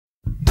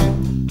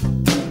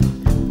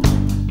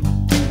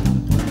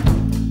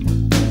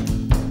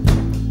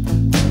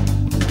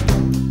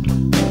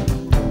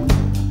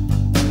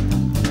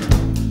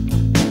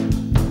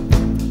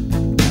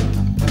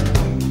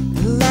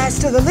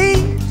where the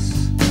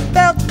leaves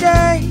fell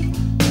today.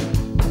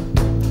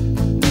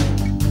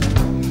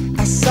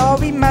 I saw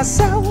it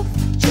myself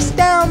just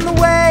down the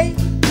way.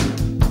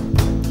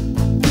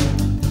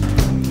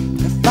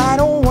 The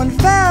final one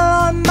fell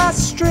on my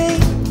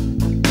street.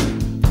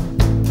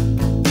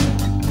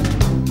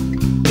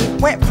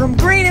 It went from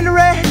green into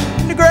red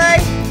into gray.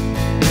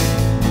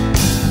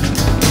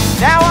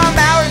 Now I'm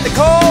out in the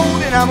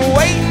cold and I'm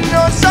waiting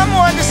on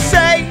someone to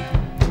say,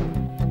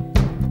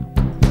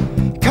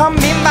 come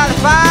in by the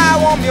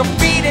fire, warm your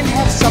feet and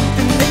have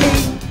something to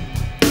eat.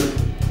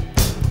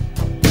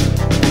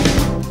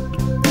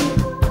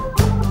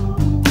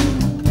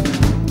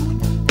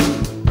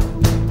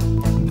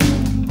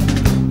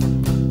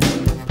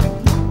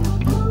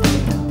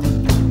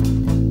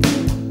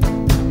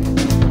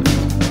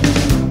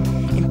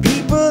 And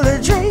people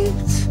are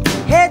draped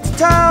head to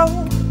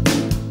toe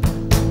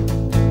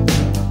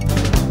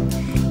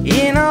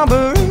in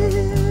arbor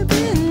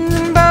ribbons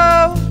and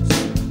bows,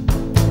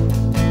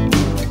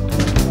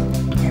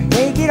 and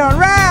they get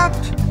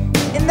unwrapped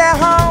in their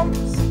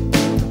homes.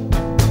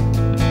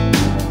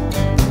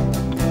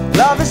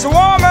 Love is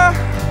warmer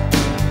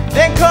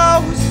than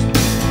clothes.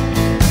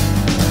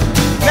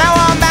 Now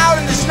I'm out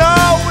in the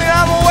snow and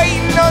I'm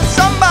waiting on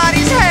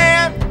somebody's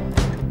hand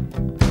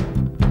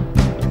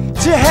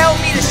to help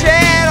me to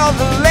shed all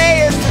the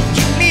layers that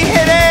keep me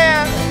hidden.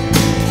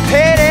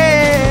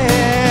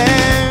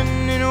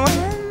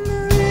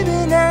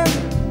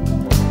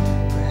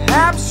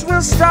 Perhaps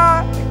we'll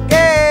start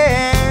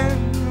again.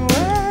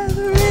 Where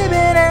the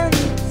ribbon ends,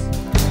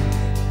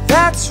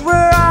 that's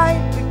where I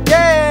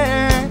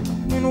began.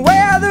 And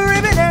where the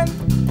ribbon ends,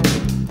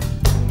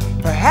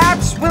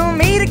 perhaps we'll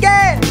meet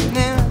again.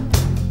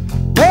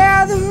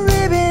 Where the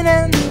ribbon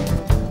ends,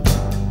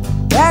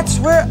 that's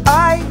where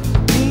I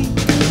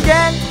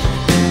began.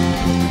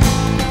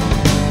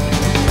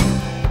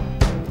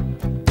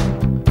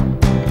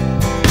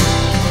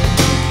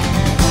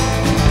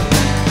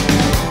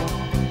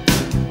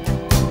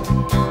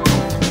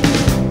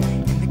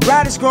 The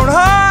ground has grown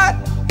hard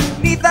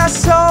beneath our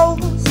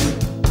souls,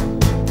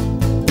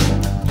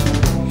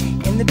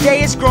 and the day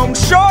has grown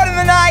short and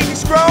the night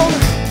has grown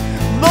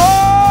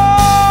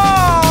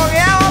long.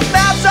 Yeah, I'm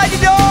outside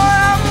your door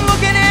and I'm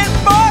looking in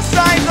for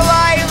signs of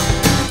life.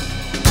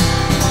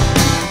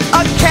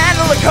 A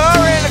candle, a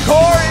current, a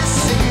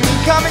chorus,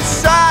 and come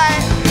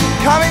inside,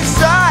 come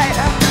inside.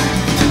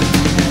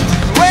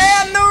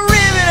 When the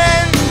ribbon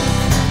ends,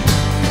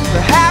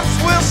 perhaps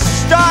we'll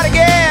start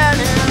again.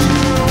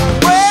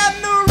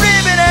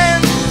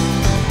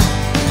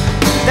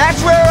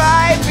 That's where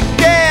I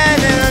began.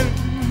 And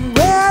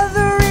where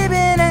the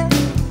ribbon ends,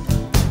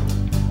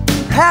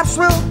 perhaps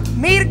we'll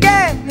meet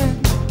again.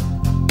 And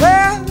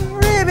where the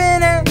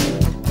ribbon ends,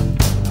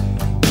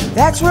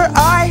 that's where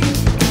I